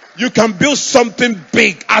 You can build something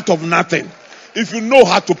big out of nothing if you know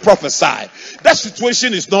how to prophesy. That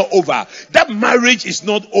situation is not over. That marriage is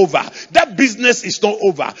not over. That business is not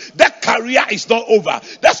over. That career is not over.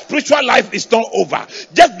 That spiritual life is not over.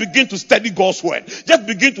 Just begin to study God's word. Just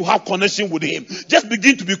begin to have connection with him. Just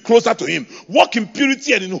begin to be closer to him. Walk in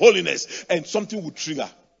purity and in holiness, and something will trigger.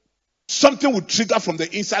 Something will trigger from the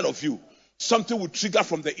inside of you. Something will trigger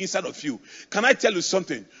from the inside of you. Can I tell you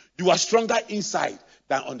something? You are stronger inside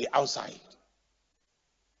than on the outside.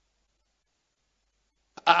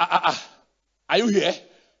 Are you here?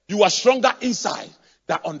 You are stronger inside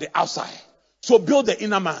than on the outside. So build the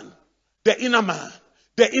inner man. The inner man.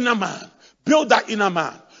 The inner man. Build that inner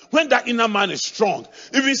man. When that inner man is strong,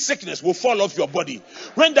 even sickness will fall off your body.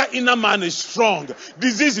 When that inner man is strong,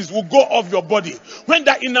 diseases will go off your body. When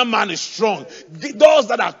that inner man is strong, the doors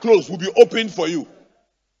that are closed will be opened for you.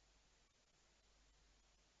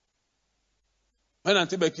 When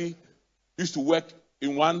Auntie Becky used to work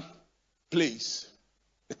in one place,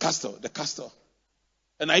 the castle,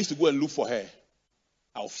 and I used to go and look for her.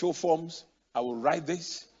 I will fill forms. I will write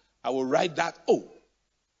this. I will write that. Oh,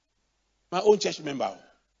 my own church member.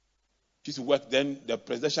 She used to work then. The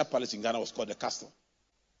presidential palace in Ghana was called the castle.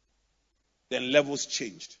 Then levels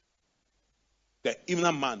changed. The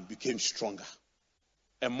inner man became stronger.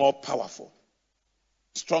 and more powerful.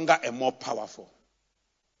 Stronger and more powerful.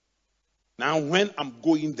 Now, when I'm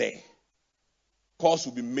going there, calls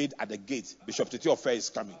will be made at the gate. Bishop Titi Ofer is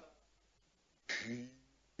coming.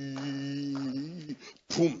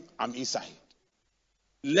 Boom, I'm inside.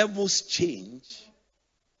 Levels change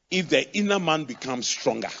if the inner man becomes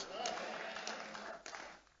stronger.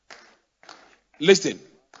 Listen,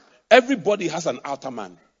 everybody has an outer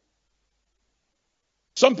man.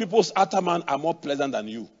 Some people's outer man are more pleasant than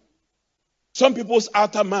you. Some people's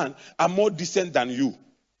outer man are more decent than you.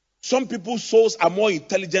 Some people's souls are more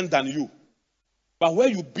intelligent than you. But where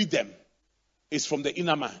you beat them is from the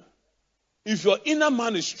inner man. If your inner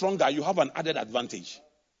man is stronger, you have an added advantage.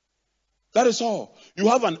 That is all. You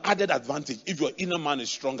have an added advantage. If your inner man is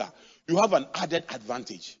stronger, you have an added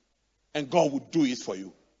advantage. And God will do it for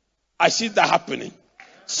you. I see that happening.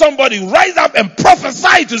 Somebody rise up and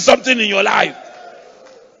prophesy to something in your life.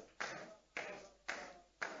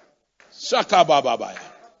 Shaka Baba.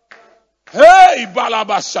 Hey,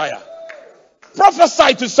 Balabashaya.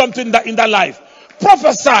 Prophesy to something that in that life.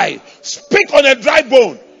 Prophesy. Speak on a dry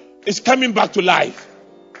bone. It's coming back to life.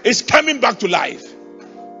 It's coming back to life.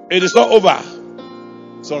 It is not over.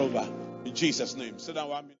 It's not over. In Jesus' name. Sit down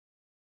 1 minute.